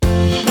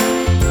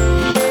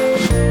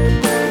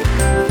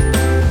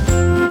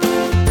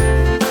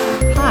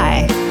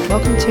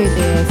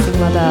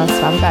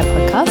Bad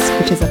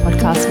Podcast, which is a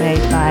podcast made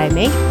by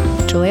me,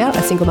 Julia,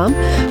 a single mum,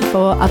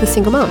 for other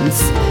single mums.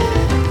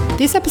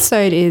 This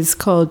episode is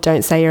called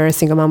Don't Say You're a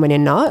Single Mum When You're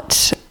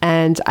Not,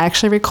 and I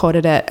actually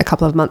recorded it a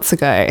couple of months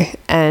ago,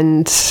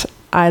 and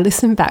I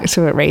listened back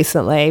to it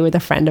recently with a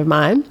friend of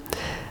mine,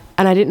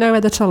 and I didn't know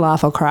whether to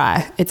laugh or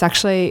cry. It's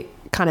actually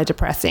kind of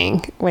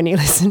depressing when you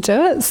listen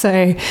to it.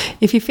 So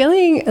if you're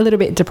feeling a little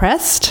bit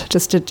depressed,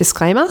 just a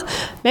disclaimer,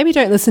 maybe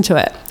don't listen to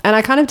it. And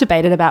I kind of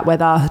debated about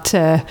whether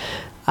to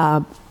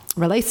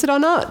release it or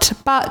not,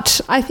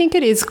 but I think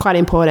it is quite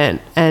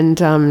important.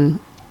 And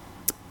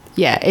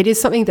it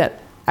is something that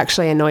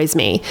actually annoys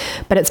me.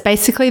 But it's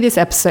basically, this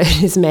episode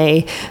is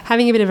me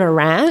having a bit of a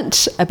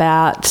rant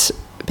about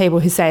people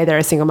who say they're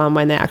a single mum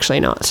when they're actually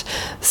not.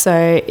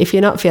 So if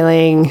you're not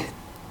feeling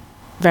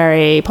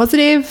very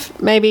positive,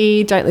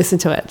 maybe don't listen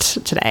to it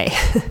today.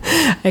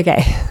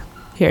 Okay,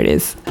 here it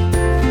is.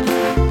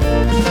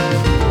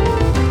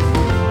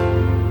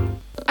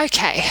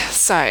 Okay,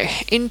 so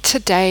in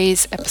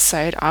today's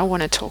episode, I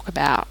want to talk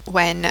about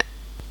when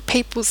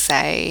mothers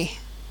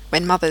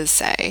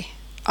say,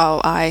 oh,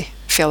 I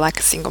feel like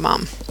a single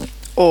mum,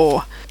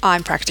 or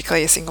I'm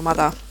practically a single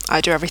mother,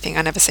 I do everything,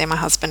 I never see my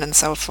husband, and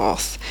so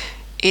forth.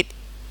 It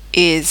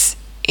is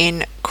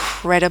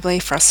incredibly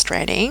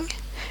frustrating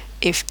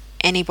if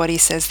anybody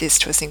says this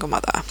to a single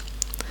mother.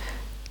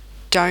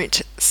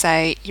 Don't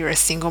say you're a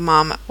single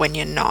mum when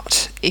you're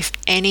not. If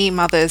any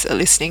mothers are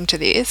listening to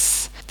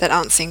this that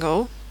aren't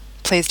single,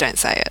 please don't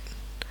say it.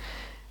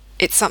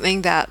 It's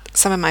something that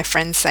some of my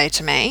friends say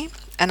to me,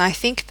 and I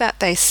think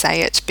that they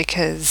say it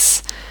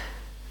because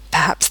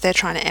perhaps they're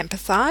trying to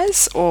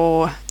empathize,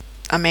 or,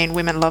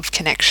 women love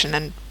connection,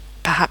 and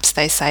perhaps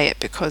they say it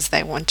because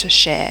they want to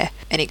share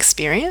an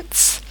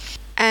experience.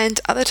 And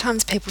other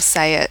times people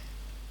say it,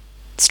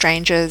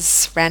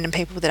 strangers, random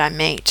people that I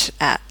meet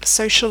at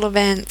social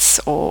events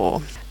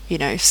or,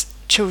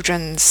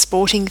 children's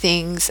sporting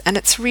things, and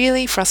it's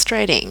really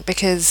frustrating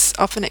because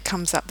often it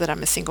comes up that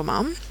I'm a single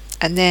mum,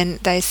 and then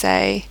they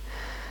say,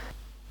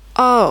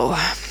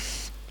 oh,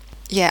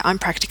 yeah, I'm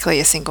practically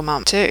a single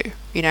mum too.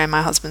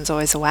 My husband's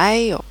always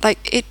away, or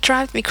it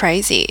drives me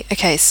crazy.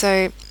 Okay,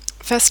 so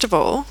first of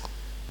all,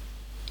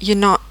 you're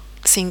not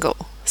single,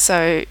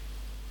 so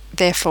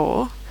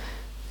therefore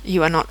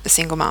you are not a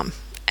single mum.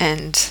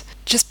 And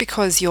just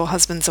because your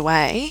husband's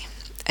away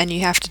and you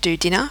have to do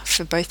dinner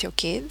for both your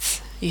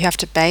kids, you have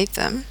to bathe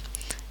them,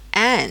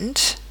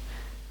 and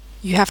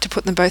you have to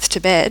put them both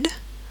to bed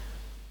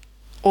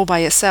all by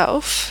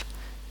yourself,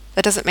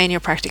 that doesn't mean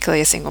you're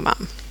practically a single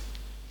mum.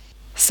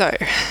 So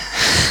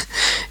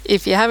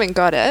if you haven't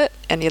got it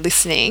and you're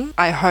listening,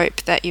 I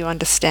hope that you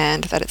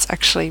understand that it's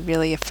actually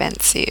really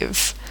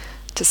offensive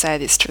to say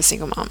this to a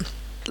single mum.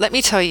 Let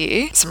me tell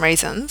you some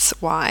reasons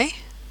why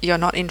you're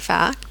not, in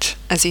fact,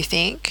 as you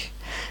think,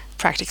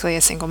 practically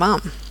a single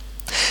mum.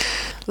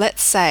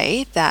 Let's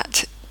say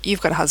that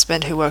you've got a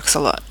husband who works a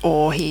lot,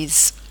 or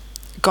he's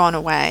gone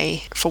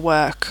away for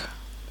work,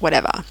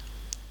 whatever,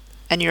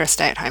 and you're a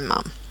stay-at-home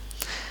mum.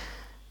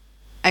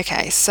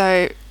 Okay,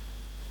 so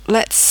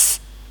let's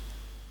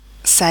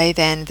say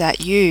then that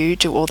you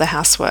do all the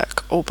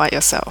housework all by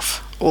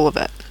yourself, all of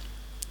it.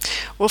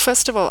 Well,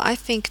 first of all, I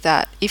think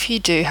that if you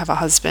do have a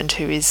husband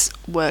who is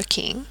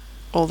working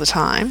all the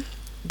time,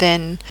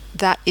 then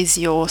that is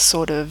your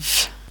sort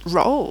of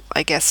role,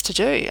 I guess, to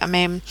do.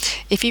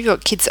 If you've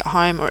got kids at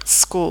home or at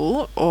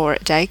school or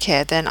at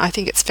daycare, then I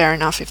think it's fair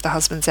enough if the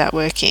husband's out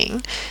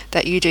working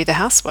that you do the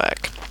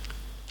housework.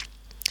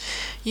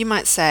 You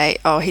might say,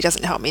 oh, he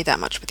doesn't help me that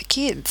much with the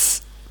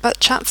kids, but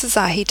chances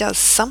are he does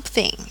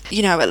something.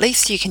 At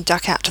least you can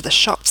duck out to the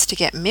shops to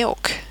get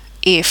milk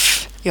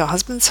if your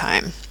husband's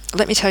home.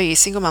 Let me tell you,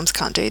 single mums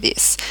can't do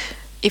this.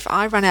 If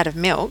I run out of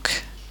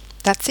milk,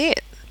 that's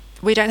it.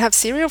 We don't have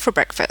cereal for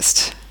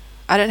breakfast.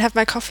 I don't have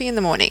my coffee in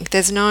the morning.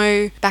 There's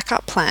no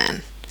backup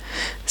plan.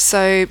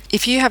 So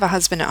if you have a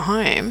husband at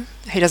home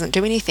who doesn't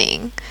do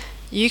anything,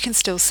 you can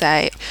still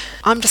say,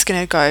 I'm just going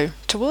to go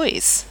to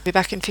Woolies. Be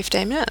back in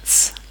 15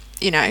 minutes.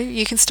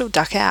 You can still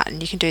duck out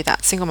and you can do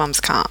that. Single mums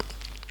can't.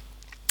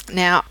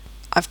 Now,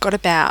 I've got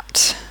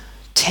about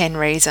 10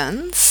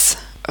 reasons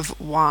of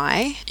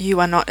why you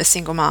are not a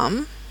single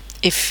mum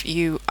if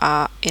you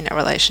are in a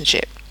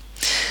relationship.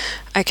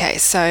 Okay,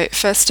 so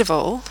first of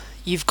all,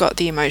 you've got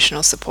the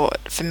emotional support.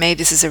 For me,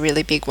 this is a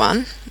really big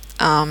one.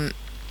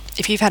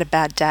 If you've had a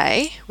bad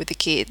day with the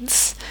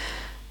kids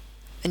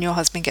and your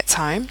husband gets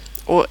home,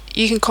 or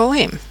you can call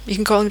him. You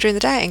can call him during the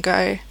day and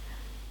go,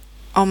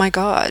 oh my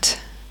God,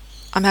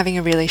 I'm having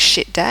a really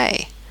shit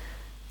day.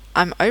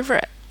 I'm over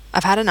it.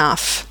 I've had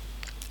enough.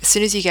 As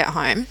soon as you get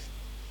home,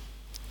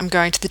 I'm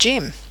going to the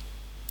gym.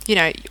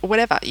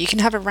 Whatever. You can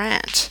have a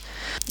rant.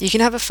 You can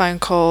have a phone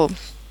call.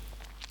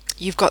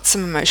 You've got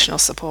some emotional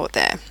support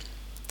there.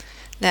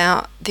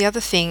 Now, the other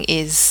thing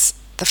is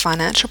the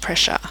financial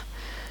pressure.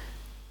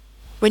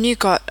 When you've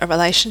got a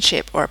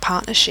relationship or a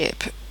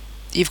partnership,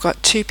 you've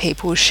got two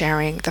people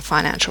sharing the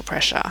financial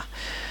pressure.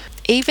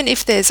 Even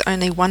if there's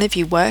only one of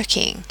you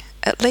working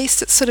at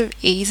least it sort of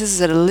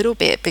eases it a little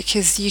bit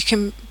because you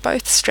can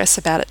both stress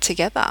about it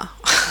together.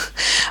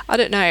 I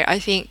don't know. I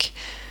think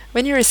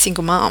when you're a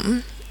single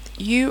mum,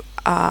 you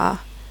are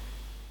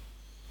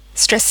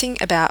stressing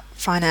about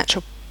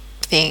financial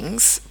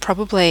things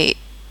probably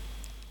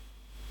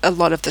a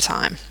lot of the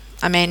time.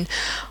 I mean,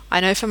 I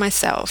know for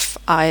myself,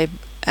 I've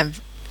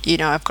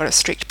got a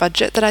strict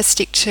budget that I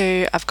stick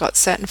to. I've got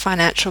certain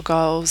financial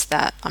goals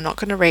that I'm not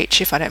going to reach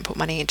if I don't put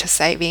money into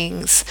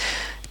savings.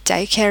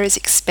 Daycare is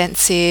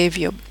expensive.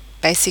 You're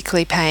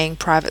basically paying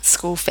private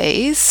school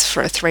fees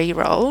for a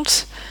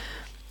 3-year-old.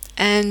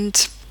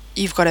 And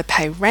you've got to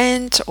pay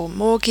rent or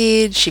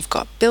mortgage. You've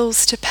got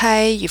bills to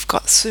pay. You've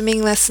got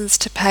swimming lessons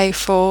to pay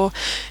for.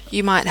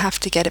 You might have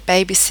to get a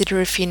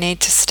babysitter if you need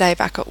to stay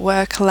back at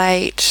work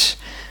late.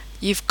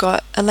 You've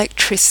got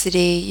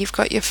electricity. You've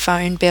got your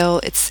phone bill.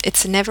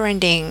 It's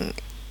never-ending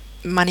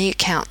money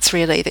accounts,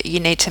 really, that you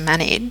need to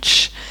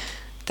manage,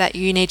 that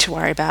you need to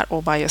worry about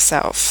all by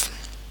yourself.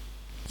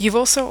 You've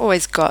also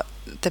always got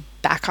the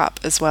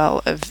backup as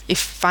well of if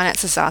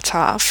finances are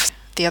tough,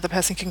 the other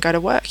person can go to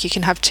work. You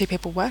can have 2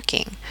 people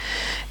working.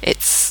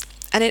 It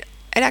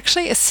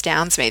actually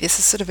astounds me. This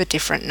is sort of a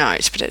different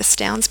note, but it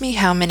astounds me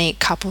how many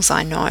couples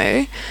I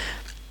know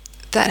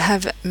that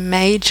have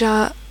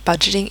major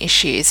budgeting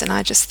issues. And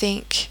I just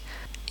think,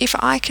 if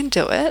I can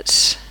do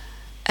it,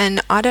 and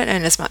I don't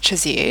earn as much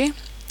as you,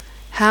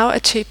 how are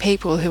 2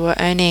 people who are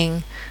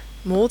earning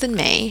more than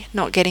me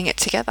not getting it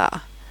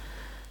together?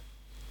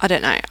 I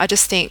don't know. I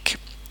just think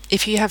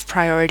if you have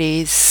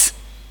priorities,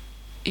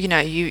 you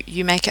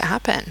make it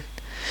happen.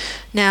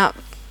 Now,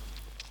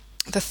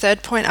 the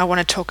third point I want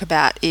to talk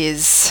about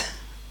is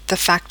the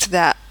fact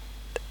that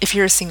if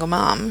you're a single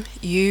mum,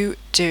 you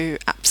do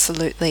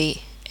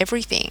absolutely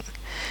everything.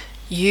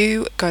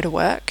 You go to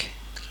work,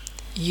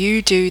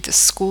 you do the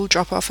school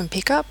drop-off and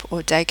pick-up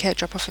or daycare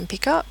drop-off and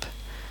pick-up,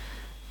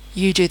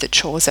 you do the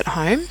chores at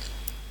home,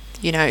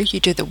 you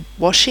do the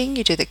washing,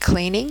 you do the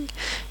cleaning,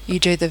 you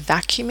do the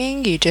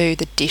vacuuming, you do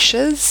the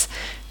dishes,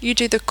 you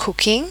do the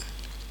cooking,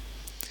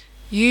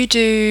 you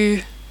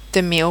do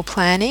the meal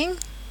planning,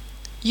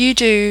 you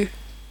do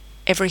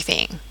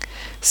everything.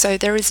 So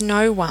there is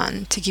no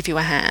one to give you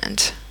a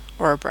hand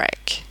or a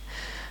break.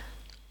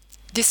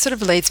 This sort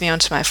of leads me on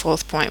to my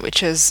 4th point,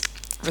 which is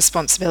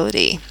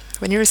responsibility.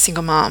 When you're a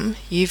single mum,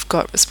 you've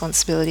got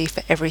responsibility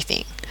for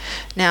everything.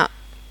 Now,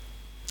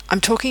 I'm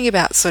talking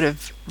about sort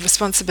of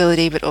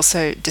responsibility, but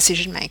also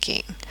decision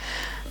making.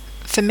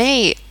 For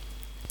me,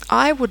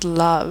 I would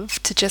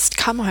love to just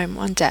come home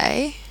one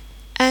day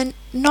and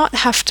not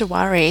have to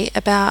worry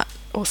about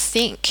or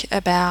think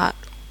about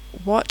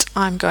what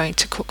I'm going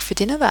to cook for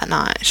dinner that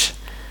night.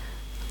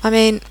 I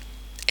mean,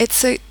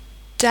 it's a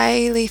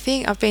daily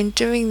thing. I've been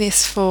doing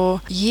this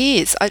for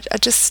years.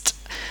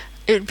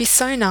 It would be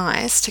so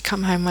nice to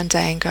come home one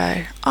day and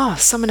go, oh,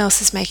 someone else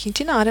is making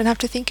dinner. I don't have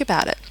to think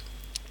about it.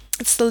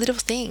 It's the little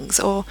things.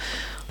 Or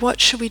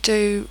what should we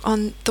do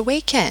on the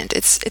weekend?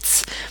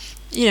 It's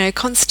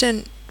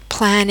constant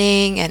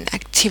planning and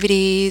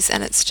activities,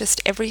 and it's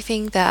just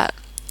everything that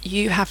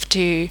you have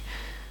to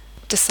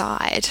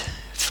decide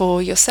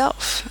for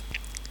yourself.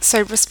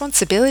 So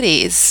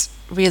responsibility is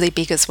really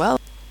big as well.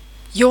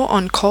 You're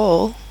on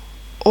call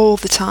all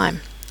the time.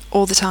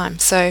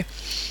 So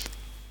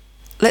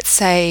let's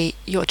say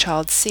your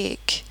child's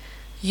sick.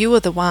 You are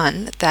the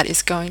one that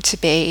is going to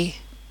be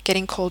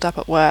getting called up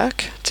at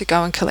work to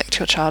go and collect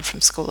your child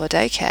from school or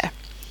daycare.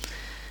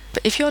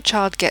 But if your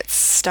child gets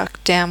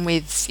stuck down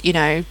with,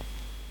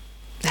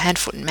 hand,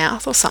 foot and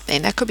mouth or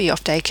something, that could be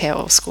off daycare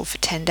or school for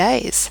 10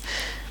 days.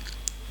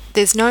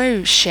 There's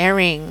no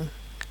sharing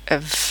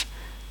of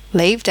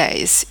leave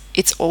days.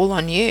 It's all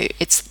on you.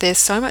 There's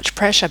so much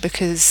pressure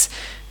because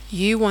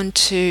you want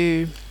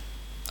to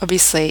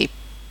obviously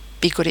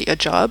be good at your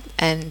job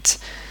and,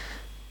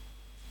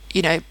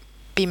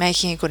 be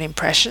making a good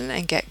impression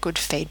and get good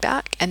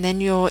feedback. And then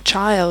your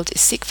child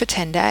is sick for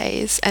 10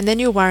 days and then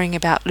you're worrying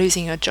about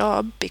losing your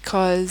job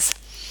because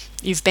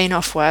you've been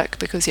off work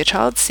because your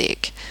child's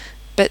sick.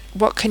 But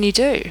what can you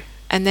do?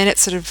 And then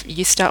it's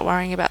you start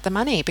worrying about the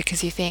money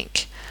because you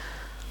think,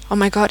 oh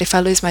my God, if I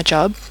lose my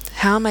job,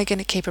 how am I going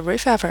to keep a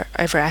roof over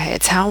our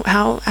heads? How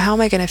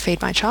am I going to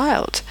feed my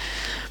child?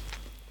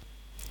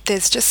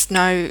 There's just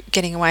no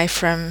getting away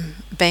from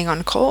being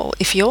on call.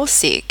 If you're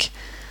sick,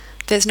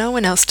 there's no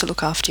one else to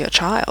look after your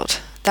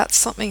child. That's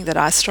something that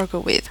I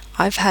struggle with.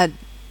 I've had,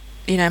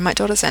 my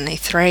daughter's only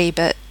 3,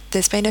 but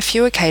there's been a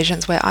few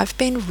occasions where I've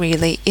been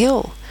really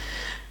ill.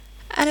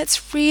 And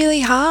it's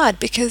really hard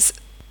because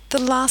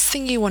the last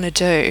thing you want to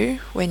do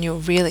when you're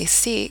really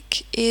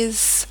sick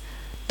is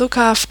look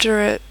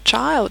after a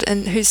child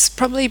and who's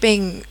probably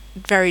being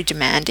very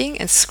demanding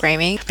and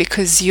screaming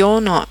because you're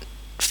not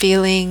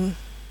feeling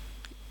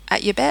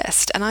at your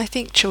best. And I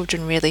think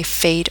children really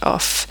feed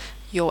off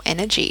your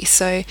energy.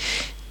 So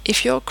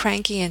if you're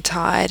cranky and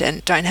tired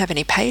and don't have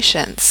any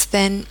patience,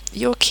 then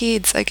your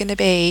kids are going to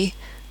be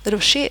little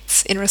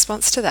shits in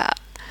response to that.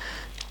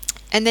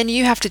 And then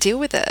you have to deal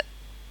with it.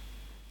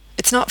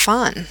 It's not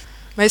fun.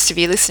 Most of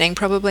you listening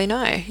probably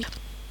know.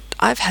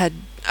 I've had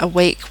a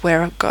week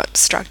where I've got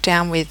struck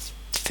down with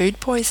food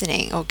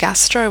poisoning or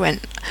gastro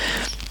and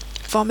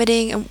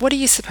vomiting. And what are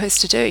you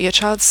supposed to do? Your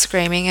child's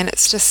screaming and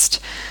it's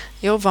just,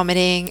 you're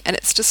vomiting and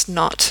it's just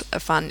not a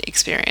fun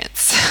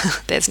experience.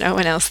 There's no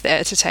one else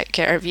there to take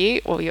care of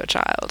you or your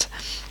child.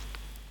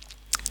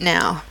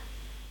 Now,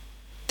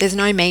 there's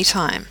no me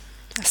time.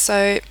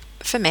 So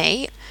for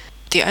me,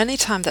 the only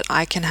time that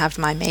I can have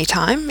my me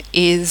time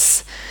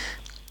is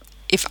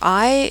if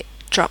I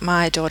drop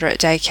my daughter at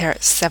daycare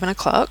at 7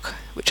 o'clock,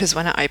 which is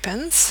when it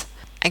opens,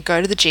 and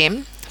go to the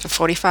gym for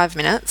 45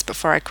 minutes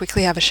before I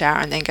quickly have a shower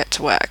and then get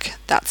to work.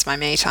 That's my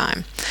me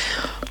time.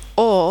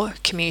 Or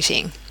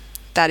commuting.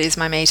 That is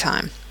my me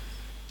time.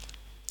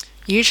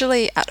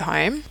 Usually at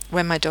home,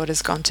 when my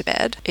daughter's gone to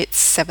bed, it's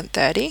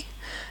 7:30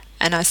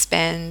 and I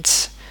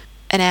spend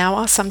an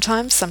hour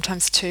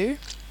sometimes 2,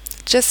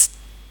 just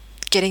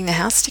getting the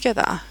house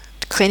together,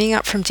 cleaning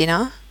up from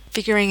dinner,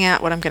 figuring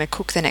out what I'm going to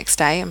cook the next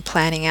day and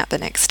planning out the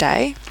next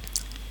day,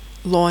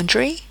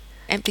 laundry,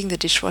 emptying the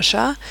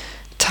dishwasher,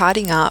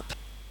 tidying up,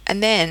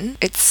 and then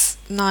it's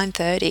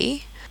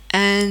 9:30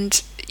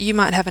 and you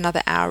might have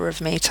another hour of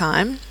me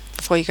time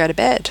before you go to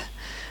bed.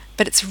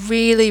 But it's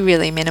really,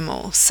 really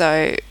minimal.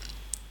 So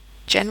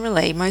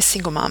generally, most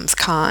single mums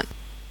can't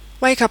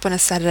wake up on a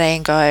Saturday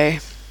and go,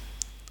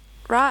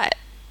 right,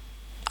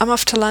 I'm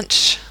off to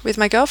lunch with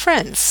my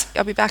girlfriends.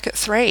 I'll be back at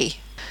 3.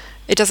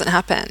 It doesn't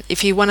happen.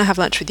 If you want to have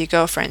lunch with your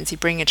girlfriends, you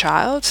bring your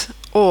child,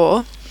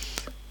 or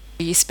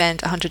you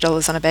spend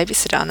 $100 on a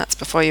babysitter, and that's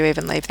before you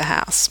even leave the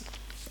house.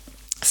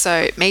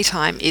 So me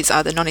time is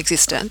either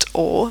non-existent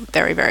or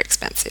very, very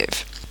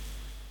expensive.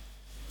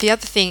 The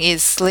other thing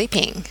is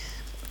sleeping.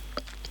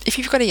 If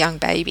you've got a young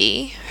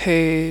baby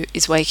who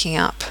is waking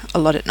up a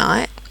lot at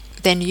night,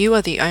 then you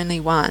are the only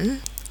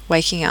one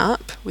waking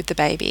up with the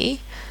baby,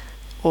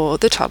 or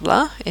the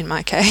toddler in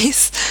my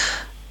case,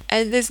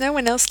 and there's no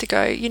one else to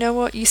go, you know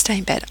what, you stay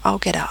in bed, I'll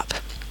get up.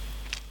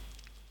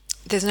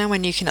 There's no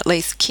one you can at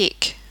least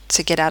kick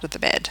to get out of the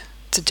bed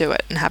to do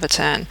it and have a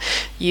turn.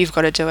 You've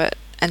got to do it.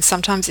 And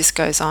sometimes this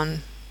goes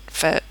on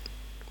for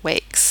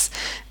weeks.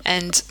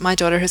 And my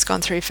daughter has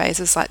gone through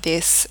phases like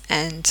this,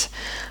 and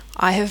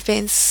I have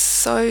been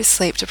so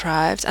sleep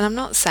deprived. And I'm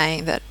not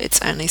saying that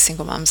it's only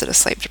single mums that are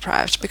sleep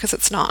deprived, because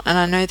it's not. And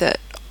I know that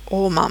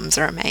all mums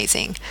are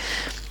amazing.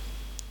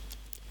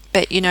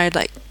 But, you know,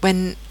 like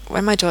when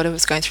my daughter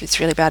was going through this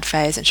really bad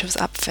phase and she was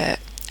up for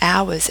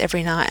hours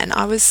every night, and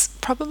I was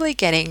probably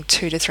getting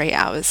 2 to 3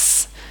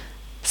 hours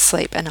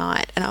sleep a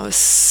night, and I was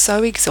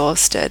so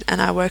exhausted,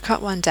 and I woke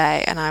up one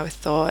day and I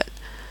thought,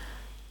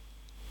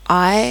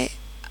 I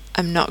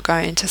am not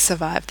going to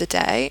survive the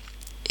day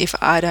if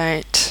I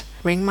don't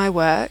ring my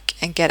work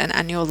and get an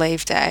annual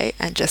leave day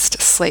and just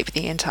sleep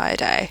the entire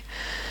day.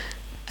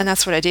 And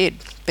that's what I did,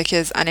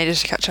 because I needed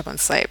to catch up on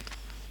sleep.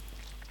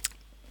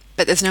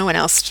 But there's no one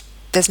else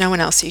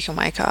you can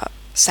wake up.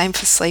 Same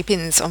for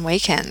sleep-ins on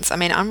weekends. I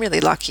mean, I'm really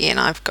lucky, and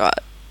I've got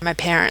my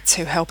parents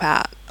who help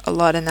out a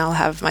lot, and they'll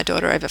have my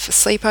daughter over for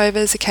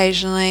sleepovers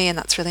occasionally, and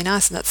that's really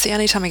nice, and that's the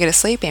only time I get to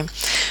sleep in.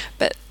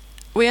 But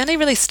we only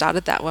really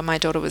started that when my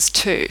daughter was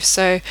 2.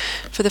 So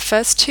for the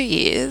first 2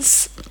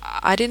 years,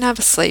 I didn't have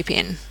a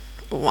sleep-in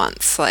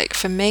once. Like,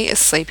 for me, a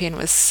sleep-in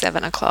was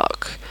 7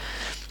 o'clock.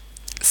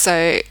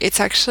 So it's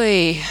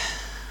actually,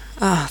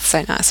 oh,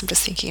 so nice. I'm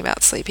just thinking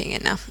about sleeping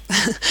in now.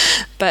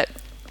 But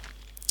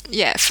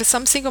yeah, for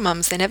some single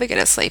mums, they never get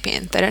a sleep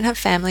in. They don't have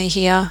family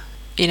here.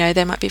 You know,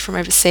 they might be from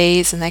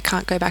overseas and they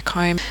can't go back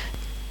home.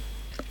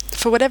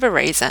 For whatever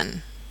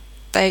reason,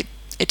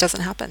 it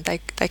doesn't happen.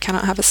 They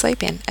cannot have a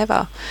sleep in,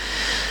 ever.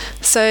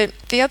 So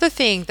the other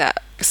thing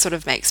that sort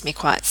of makes me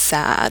quite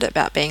sad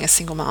about being a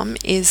single mum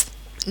is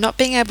not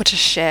being able to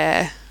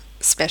share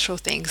special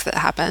things that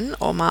happen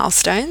or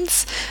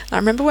milestones. And I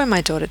remember when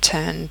my daughter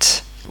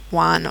turned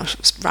 1, or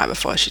right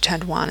before she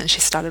turned 1, and she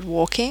started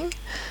walking.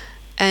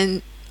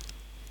 And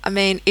I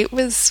mean, it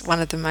was one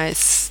of the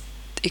most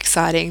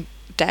exciting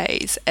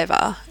days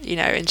ever, you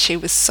know, and she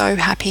was so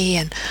happy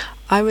and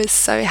I was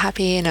so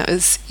happy, and it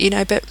was, you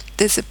know, but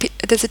there's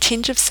a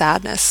tinge of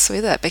sadness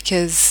with it,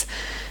 because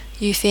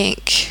you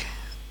think,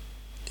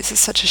 this is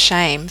such a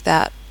shame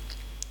that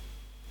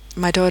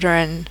my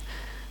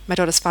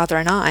daughter's father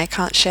and I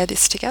can't share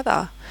this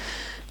together.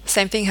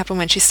 Same thing happened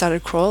when she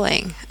started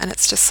crawling, and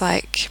it's just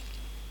like,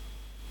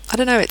 I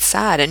don't know, it's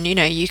sad. And, you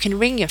know, you can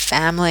ring your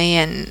family,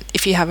 and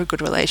if you have a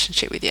good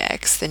relationship with your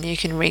ex, then you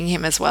can ring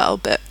him as well.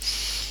 But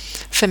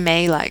for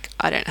me, like,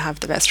 I don't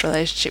have the best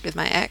relationship with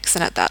my ex,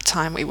 and at that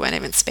time we weren't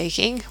even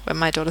speaking when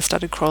my daughter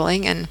started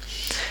crawling, and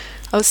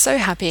I was so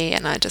happy,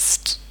 and I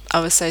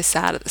was so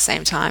sad at the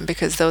same time,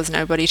 because there was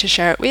nobody to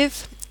share it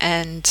with.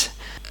 And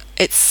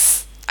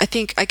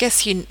I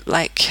guess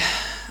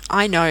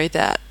I know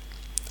that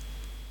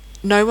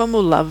no one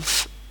will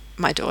love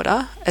my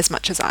daughter as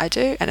much as I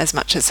do, and as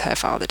much as her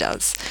father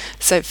does.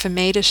 So for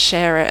me to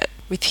share it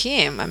with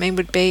him, I mean,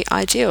 would be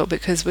ideal,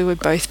 because we would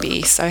both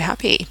be so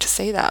happy to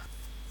see that.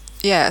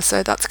 Yeah,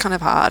 so that's kind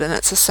of hard. And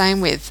it's the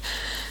same with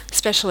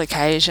special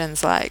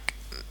occasions, like,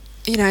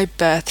 you know,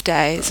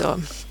 birthdays or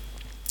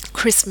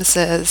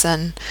Christmases,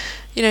 and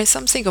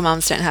some single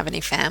mums don't have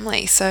any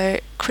family, so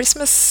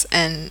Christmas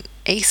and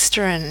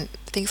Easter and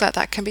things like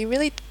that can be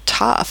really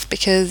tough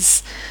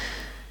because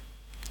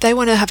they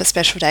want to have a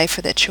special day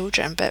for their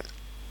children, but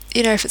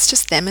if it's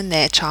just them and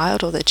their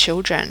child or their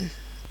children,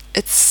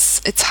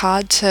 it's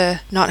hard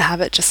to not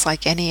have it just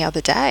like any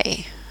other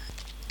day.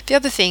 The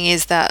other thing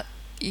is that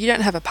you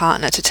don't have a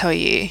partner to tell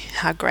you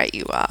how great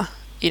you are.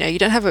 You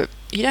don't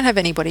have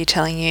anybody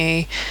telling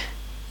you,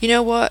 you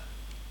know what,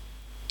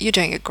 you're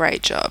doing a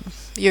great job.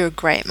 You're a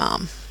great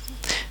mum.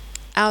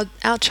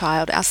 Our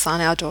child, our son,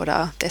 our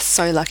daughter, they're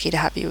so lucky to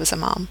have you as a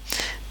mum.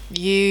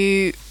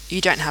 You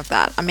don't have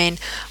that. I mean,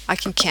 I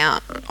can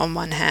count on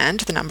one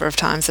hand the number of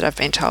times that I've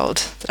been told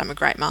that I'm a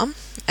great mum,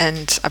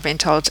 and I've been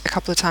told a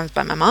couple of times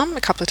by my mum,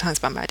 a couple of times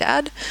by my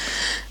dad,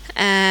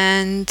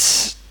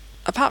 and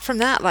apart from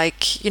that,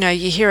 like, you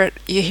hear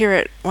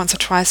it once or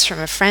twice from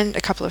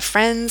a couple of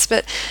friends,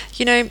 but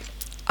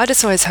I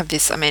just always have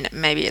this, I mean,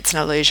 maybe it's an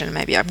illusion,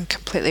 maybe I'm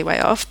completely way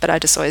off, but I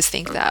just always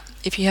think that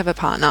if you have a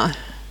partner,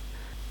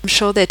 I'm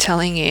sure they're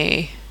telling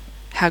you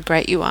how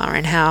great you are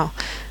and how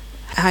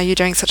you're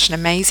doing such an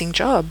amazing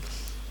job.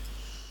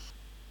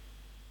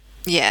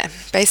 Yeah,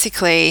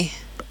 basically,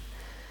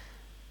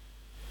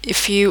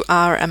 if you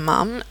are a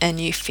mum and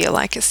you feel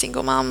like a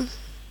single mum,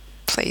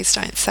 please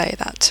don't say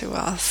that to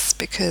us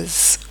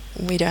because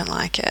we don't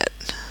like it.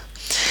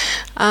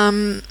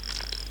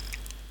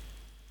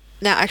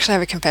 Now, actually, I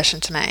have a confession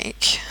to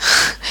make.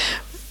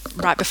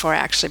 Right before I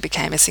actually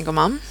became a single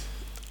mum,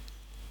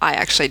 I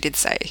actually did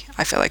say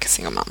I feel like a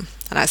single mum.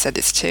 And I said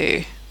this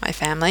to my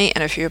family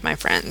and a few of my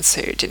friends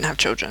who didn't have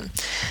children.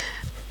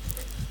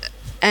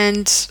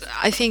 And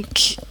I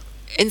think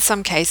in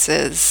some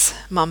cases,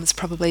 mums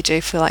probably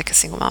do feel like a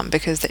single mum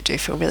because they do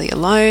feel really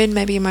alone,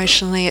 maybe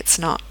emotionally. It's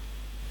not,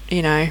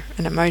 an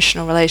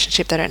emotional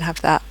relationship. They don't have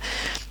that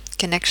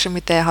connection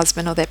with their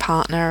husband or their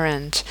partner,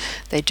 and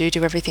they do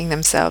everything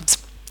themselves.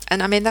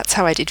 And I mean, that's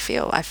how I did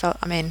feel. I felt,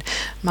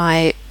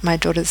 my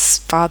daughter's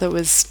father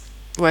was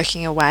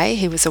working away.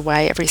 He was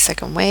away every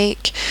second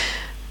week.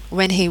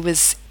 When he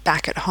was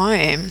back at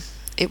home,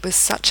 it was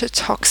such a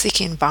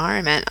toxic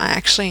environment. I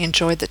actually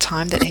enjoyed the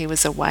time that he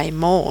was away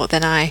more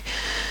than I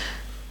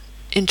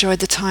enjoyed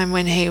the time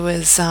when he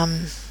was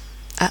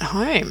at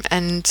home.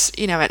 And,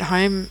 at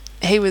home,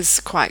 he was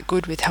quite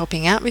good with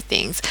helping out with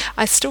things.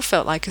 I still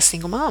felt like a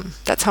single mum.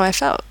 That's how I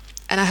felt.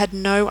 And I had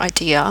no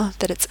idea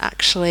that it's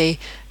actually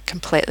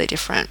completely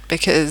different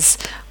because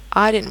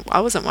I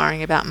wasn't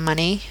worrying about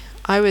money.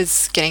 I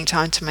was getting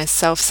time to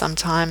myself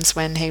sometimes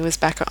when he was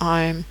back at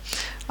home.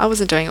 I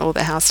wasn't doing all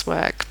the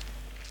housework,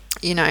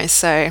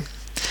 so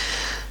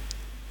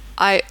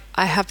I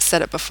have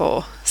said it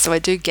before, so I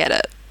do get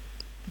it.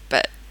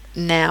 But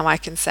now I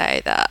can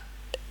say that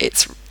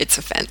it's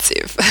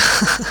offensive.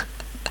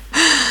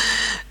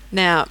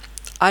 Now,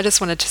 I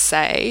just wanted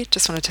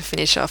to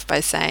finish off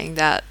by saying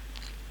that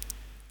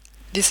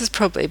this has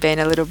probably been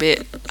a little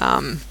bit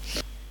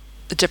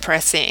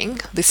depressing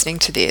listening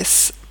to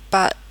this,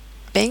 but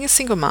being a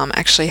single mum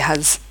actually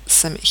has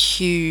some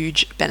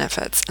huge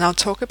benefits, and I'll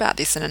talk about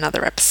this in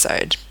another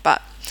episode.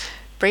 But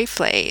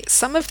briefly,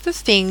 some of the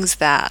things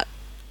that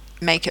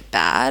make it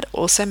bad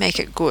also make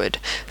it good.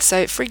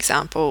 So, for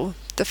example,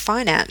 the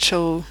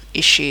financial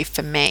issue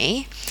for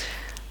me,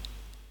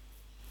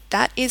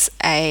 that's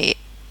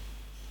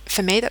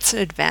an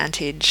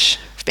advantage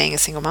of being a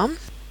single mum.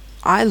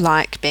 I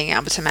like being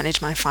able to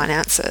manage my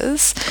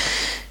finances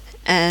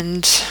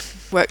and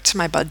work to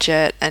my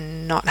budget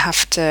and not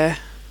have to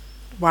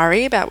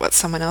worry about what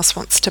someone else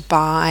wants to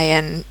buy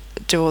and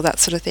do all that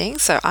sort of thing.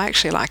 So I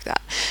actually like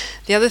that.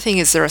 The other thing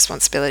is the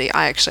responsibility.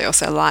 I actually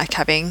also like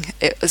having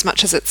it, as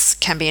much as it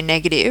can be a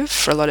negative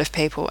for a lot of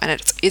people, and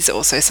it is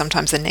also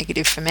sometimes a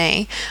negative for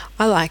me.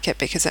 I like it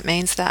because it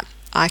means that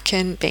I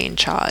can be in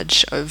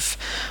charge of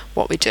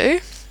what we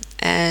do,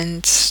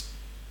 and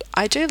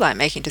I do like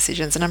making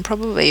decisions, and I'm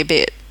probably a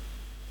bit,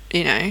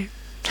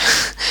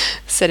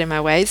 set in my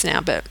ways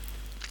now, but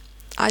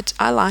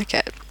I like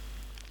it.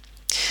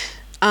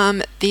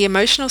 The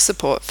emotional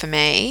support for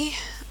me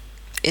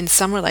in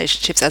some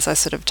relationships, as I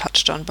sort of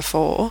touched on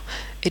before,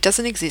 it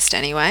doesn't exist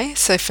anyway.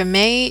 So for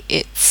me,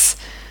 it's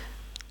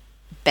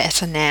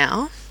better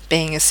now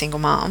being a single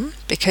mum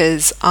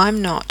because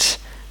I'm not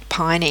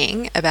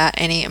pining about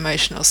any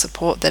emotional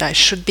support that I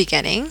should be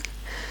getting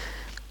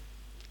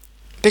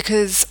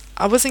because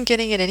I wasn't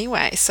getting it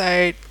anyway.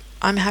 So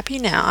I'm happy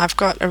now. I've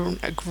got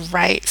a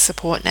great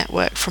support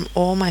network from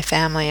all my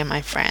family and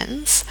my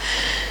friends,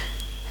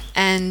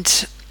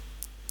 and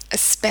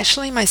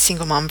especially my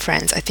single mum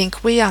friends. I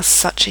think we are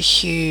such a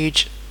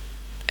huge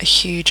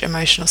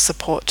emotional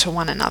support to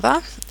one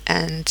another,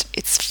 and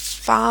it's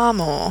far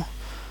more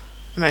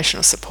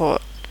emotional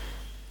support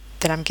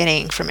that I'm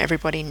getting from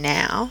everybody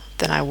now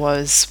than I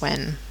was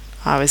when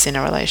I was in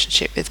a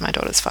relationship with my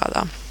daughter's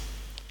father.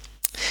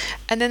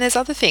 And then there's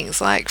other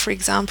things, like, for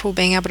example,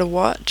 being able to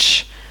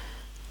watch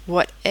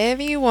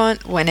whatever you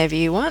want, whenever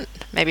you want.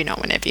 Maybe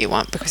not whenever you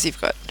want because you've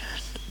got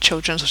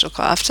children to look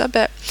after,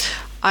 but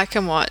I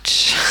can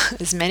watch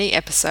as many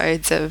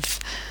episodes of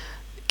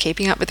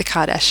Keeping Up with the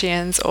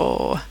Kardashians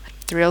or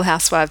The Real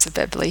Housewives of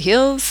Beverly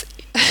Hills.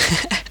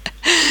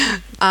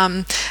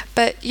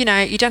 But, you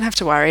know, you don't have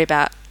to worry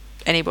about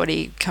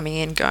anybody coming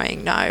in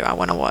going, no, I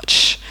want to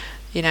watch,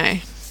 you know,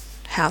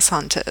 House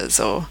Hunters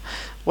or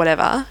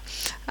whatever.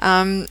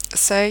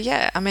 So,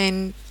 yeah, I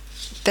mean,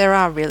 there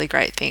are really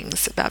great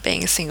things about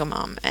being a single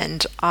mum,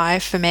 and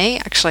for me,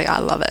 I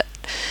love it.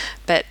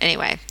 But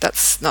anyway,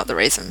 that's not the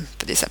reason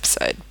for this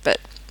episode, but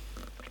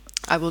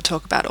I will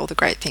talk about all the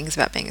great things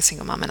about being a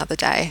single mum another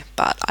day.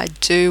 But I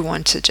do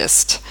want to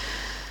just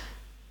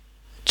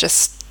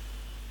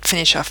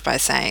finish off by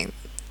saying,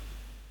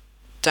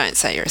 don't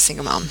say you're a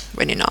single mum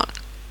when you're not.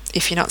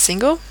 If you're not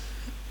single,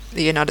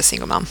 you're not a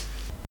single mum.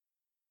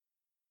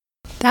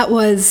 That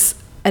was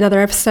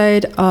another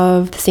episode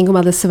of the Single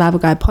Mother Survival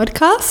Guide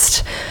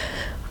podcast.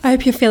 I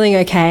hope you're feeling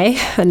okay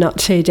and not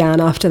too down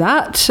after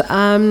that.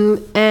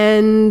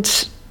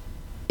 And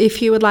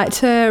if you would like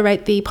to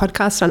rate the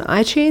podcast on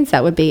iTunes,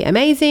 that would be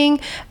amazing.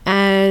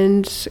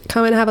 And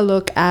come and have a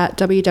look at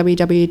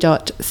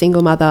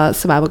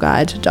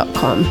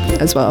www.singlemothersurvivalguide.com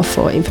as well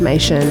for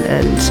information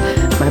and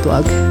my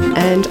blog.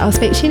 And I'll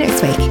speak to you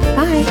next week.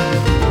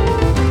 Bye.